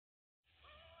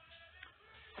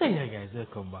So yeah guys,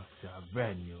 welcome back to a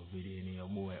brand new video. You know, your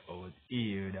boy out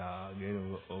here, dog. You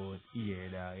know, out here,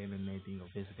 dog. You know, nothing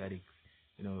of physically.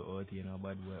 You know, out here,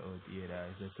 bad boy out here, dog.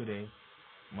 So today,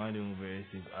 Madden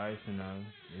versus Arsenal.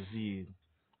 You see,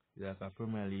 it's like a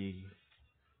Premier League.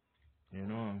 You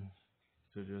know,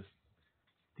 so just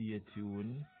stay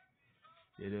tuned.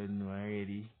 You don't know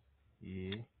already.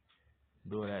 Yeah.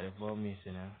 Don't like the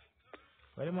formation,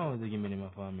 But the man was giving me my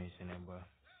formation, bro.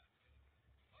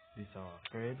 This is our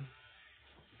third.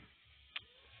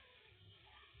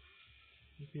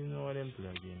 If you know what them play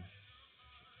again.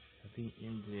 I think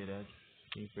him play that.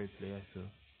 I think Fred play also.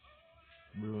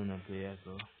 Bruno play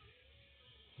also.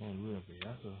 Oh, Bruno play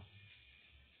also.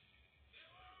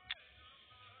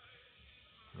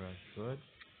 Rashford.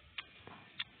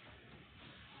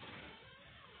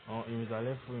 Oh, he was a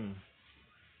left wing.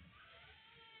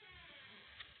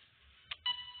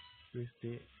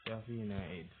 Christy, Shafi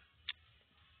United.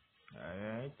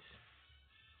 Alright.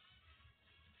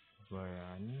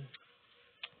 Brian.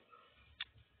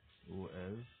 Who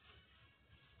else?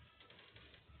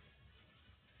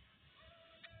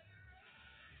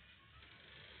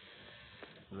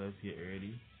 Let's get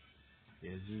ready.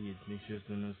 You see it. Make sure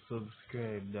to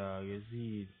subscribe, dog. You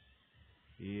see it.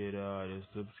 Yeah, dog.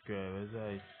 Just subscribe. That's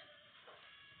right.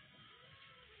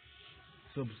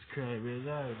 Subscribe. That's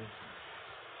right.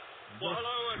 Well,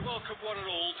 hello and welcome one and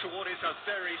all to what is a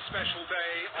very special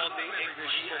day on the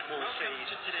English football scene.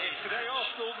 Today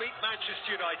Arsenal meet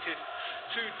Manchester United,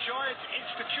 two giant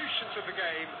institutions of the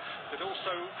game that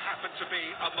also happen to be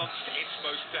amongst its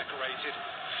most decorated.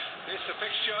 This a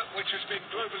fixture which has been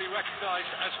globally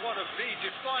recognised as one of the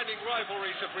defining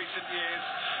rivalries of recent years.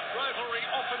 Rivalry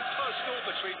often personal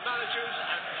between managers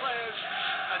and players,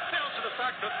 and down to the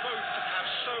fact that both have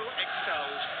so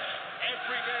excelled.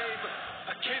 Every game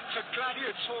akin to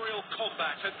gladiatorial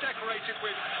combat and decorated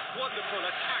with wonderful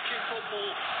attacking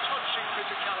football, punching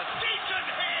physicality. Decent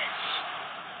hit!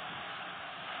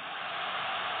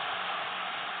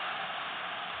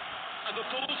 And the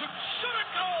ball's a shot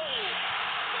goal!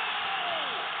 Goal!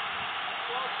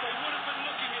 Whilst they would have been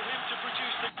looking at him to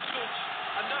produce the goods,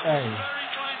 and that was very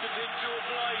kind of him to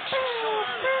oblige so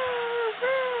early.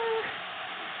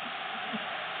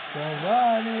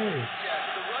 Cavani!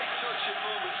 Yeah, the right touch in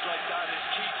moments like that is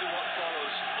key to what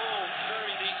follows. Oh,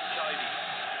 very neat and tidy.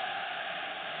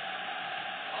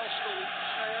 Arsenal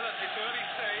trail at this early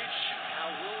stage.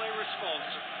 How will they respond?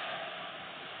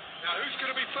 Now, who's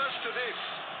going to be first to this?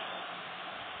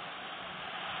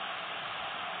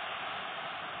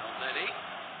 Not many.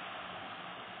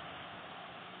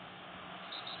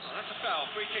 Oh, that's a foul.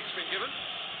 Free kick's been given.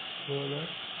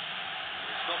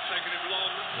 It's not taken him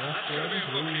long. That's going to be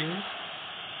a booking.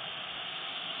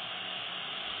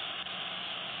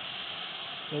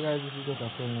 So guys, if you got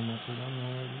a friendly match, you don't know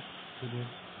already today.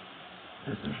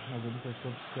 I'm going to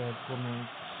subscribe, comment,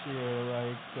 share,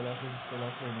 like, tell a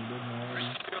friend, you don't know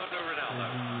already. Cristiano Ronaldo.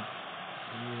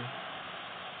 Yeah.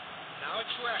 Now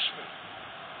it's Rashford.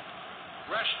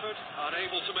 Rashford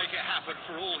unable to make it happen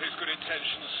for all his good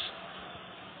intentions.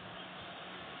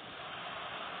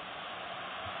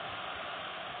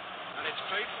 And it's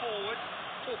played forward.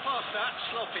 Full past that,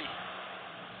 sloppy.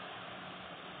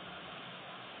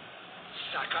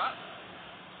 Saka.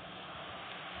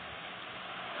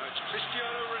 Now it's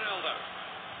Cristiano Ronaldo.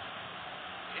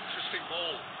 Interesting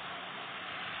ball.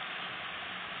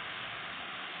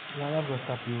 Now I've got to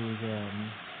stop you with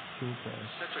two players.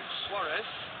 Cedric Suarez.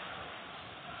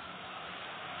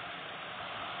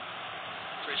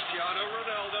 Cristiano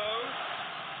Ronaldo.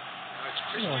 Now it's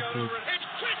Cristiano Ronaldo. It's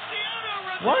Cristiano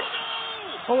Ronaldo! What?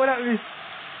 Oh, what that is?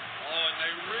 Oh, and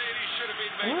they really should have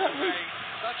been made to pay.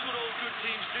 That's what all good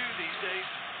teams do these days.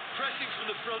 Pressing from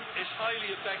the front is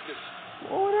highly effective.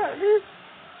 Oh, that is?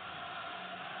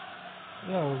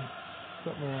 No,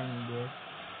 something wrong, bro.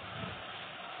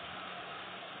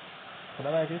 But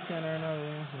I like Cristiano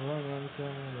Ronaldo. Run around the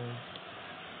camera, though.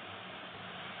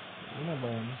 I'm not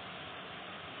buying it.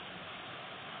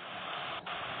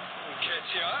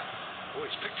 Nketiah. Oh,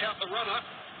 he's picked out the runner.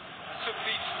 That's a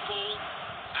decent ball.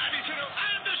 And he's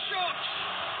and the shot!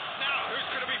 Now, who's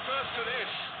going to be first to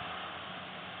this?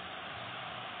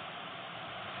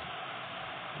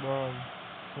 Wow.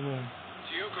 Come on.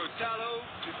 Diogo Dalot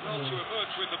did well to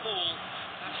emerge with the ball.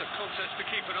 That's a contest to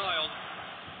keep an eye on.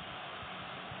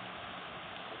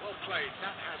 Well played.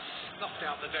 That has snuffed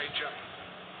out the danger.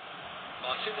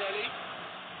 Martinelli.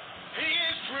 He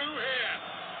is through here.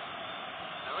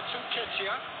 Now it's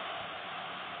Nketiah.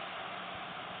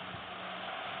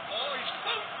 Oh,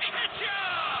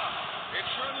 Nketiah! It's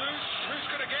run loose. Who's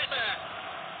going to get there?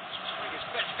 He's trying his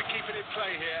best to keep it in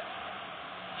play here.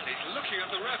 And he's looking looking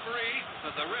at the referee,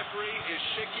 and the referee is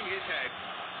shaking his head.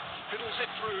 Fiddles it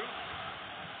through.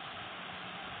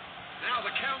 Now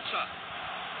the counter.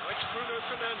 It's Bruno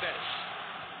Fernandes.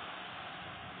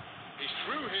 He's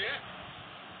through here.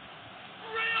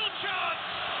 Real chance!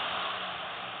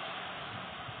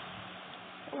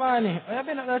 Come on, I've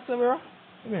been at that, bro.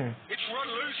 Come here. It's run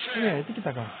loose Come here. here, take it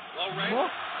back. Well, Red,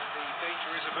 What? the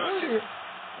danger is averted.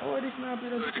 Oh, this man,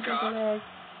 Peter, take it back.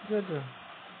 Good.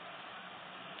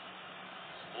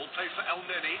 All play for El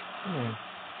Neni. Come here.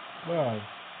 Wow.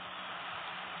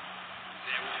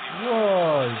 There will be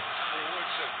Whoa.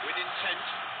 forwards with intent.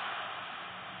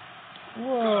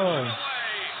 Whoa. Away.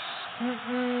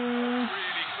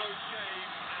 Really close game,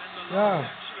 and the last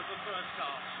action of the first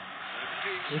half. The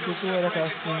team still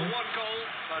separated by one goal,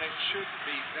 but it should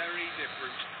be very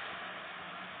different.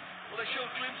 Well, they showed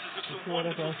glimpses of some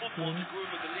wonderful football to groom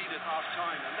with the lead at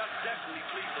half-time, and that definitely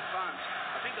pleased the fans.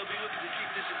 I think they'll be looking to keep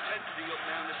this intensity up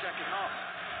now in the second half.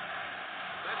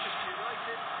 Manchester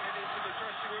United head into the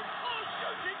dressing room. Oh,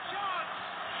 shooting chance!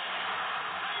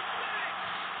 They've done it!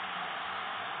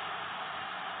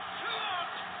 2 out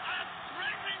and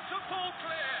threatening to pull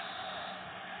clear.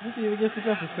 Let's see, we get to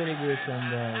go for celebration,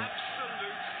 guys.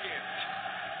 Absolute gift.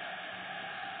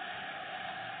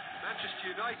 Manchester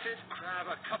United grab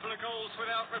a couple of goals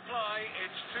without reply.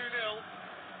 It's 2-0.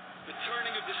 The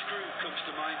turning of the screw comes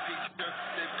to mind, Peter.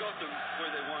 They've got them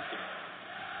where they want them.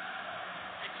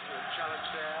 Excellent challenge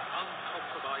there,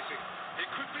 uncompromising. It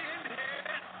could be in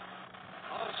here.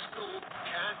 Arsenal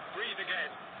can't breathe again.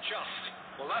 Just.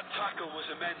 Well, that tackle was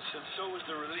immense, and so was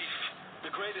the relief. The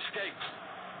great escape.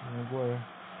 Oh, boy.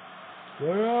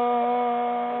 Go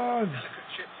on! Delicate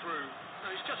chip through. No,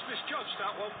 he's just misjudged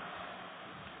that one.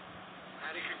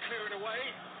 And he can clear it away.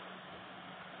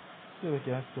 See what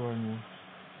you have to on you.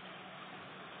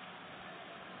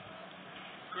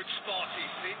 Good spot,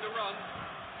 he's seen the run.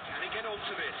 Can he get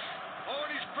onto this? Oh,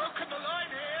 and he's broken the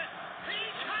line here.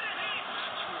 He's had it in!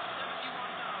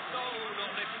 No,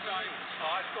 not this time.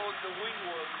 I thought the wing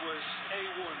work was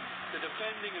A1. The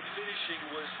defending and finishing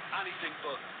was anything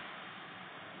but.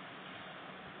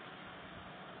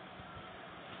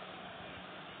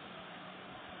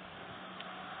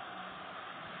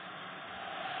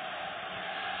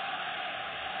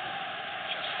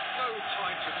 Just no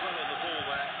time to dwell on the ball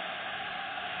there.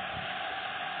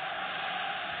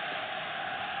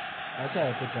 I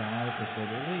try to put on all the pressure.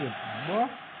 Leave. Boy,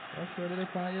 that's where they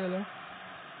find yellow.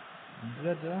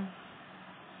 Better.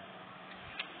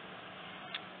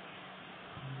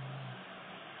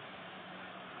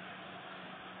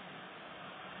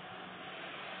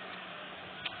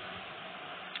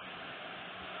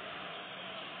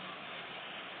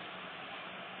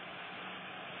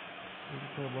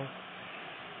 Boss.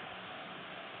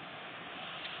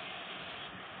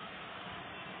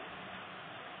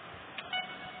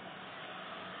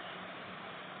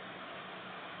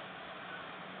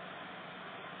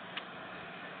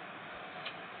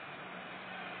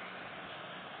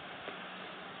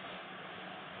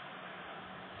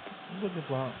 Looking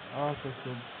for Arthur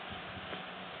sub.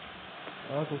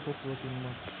 Arthur sub looking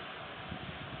much.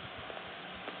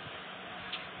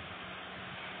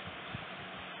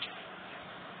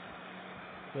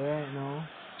 Right now.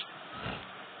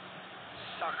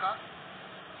 Saka.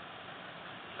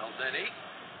 El Neni.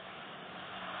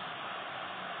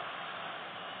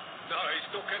 No, he's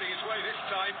not getting his way this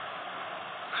time.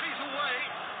 And he's away.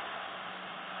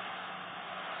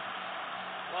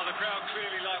 Well, the crowd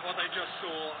clearly like what they just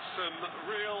saw. Some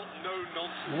real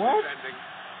no-nonsense defending.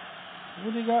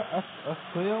 What he got? A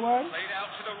clear one? Laid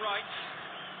out to the right.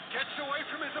 Gets away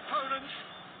from his opponent.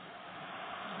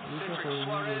 Cedric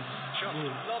Suarez just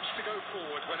loves to go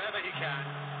forward whenever he can.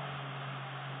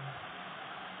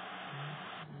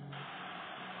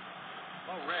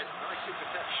 Oh, Red, nice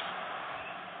interception.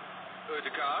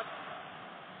 Ødegaard.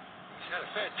 He's had a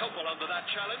fair tumble under that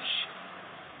challenge.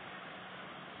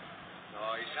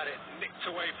 Oh, he's had it nicked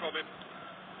away from him.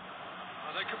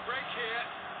 Oh, they can break here.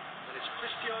 And it's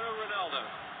Cristiano Ronaldo.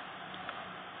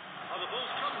 Oh, the ball's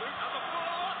come, Luke. And the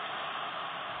follow-up.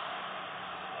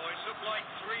 Oh, it looked like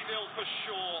 3-0 for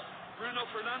sure. Bruno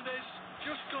Fernandes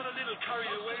just got a little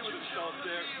carried away with himself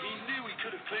there. He knew he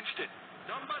could have clinched it.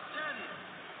 Number 10.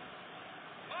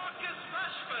 Marcus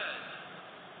Rashford.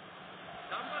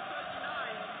 Number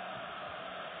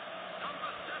 39.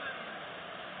 Number 7.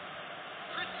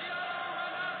 Cristiano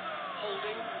Ronaldo.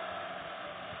 Holding.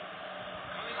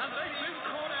 And they've been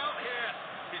caught out here.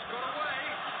 He's got away.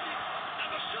 And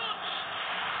the shots.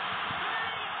 They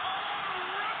are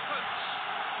rampant.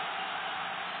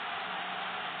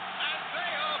 And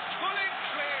they are pulling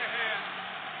clear here.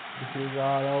 This is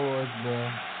all ours, bro.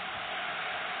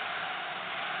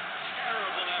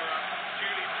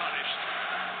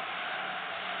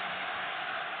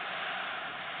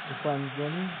 The fans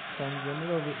them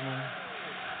love it, man.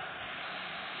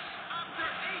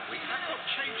 We have got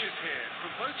changes here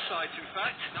from both sides, in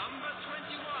fact. Number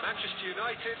 21. Manchester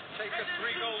United take a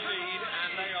 3-goal lead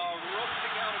and they are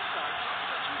rocketing out of sight.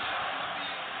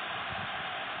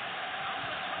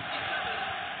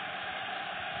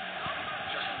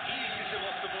 Just eases him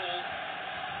off the ball.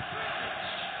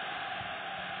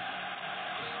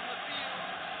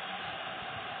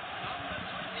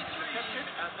 Intercepted,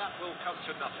 and that will come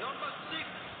to nothing. Number 6.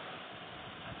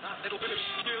 And that little bit of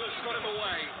skill has got him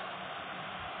away.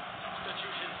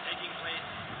 Substitutions taking place.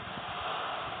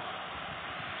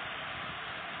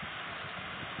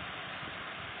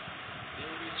 There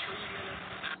will be 3 minutes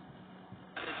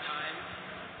at a time.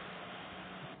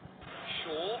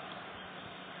 Shaw.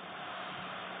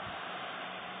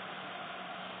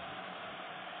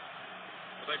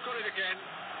 Well, they've got it again.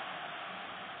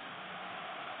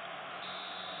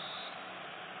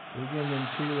 We give them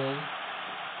 2-0.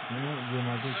 Game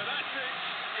a bit So that's it.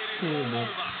 It is cool, all but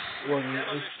over. one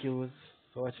excuse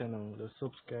for watching now. Just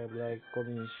subscribe, like,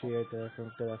 comment, share, tell a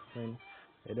friend, friend.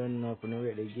 I don't know if you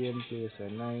rate the game play so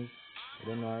nice. I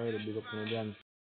don't know already big up on the dance.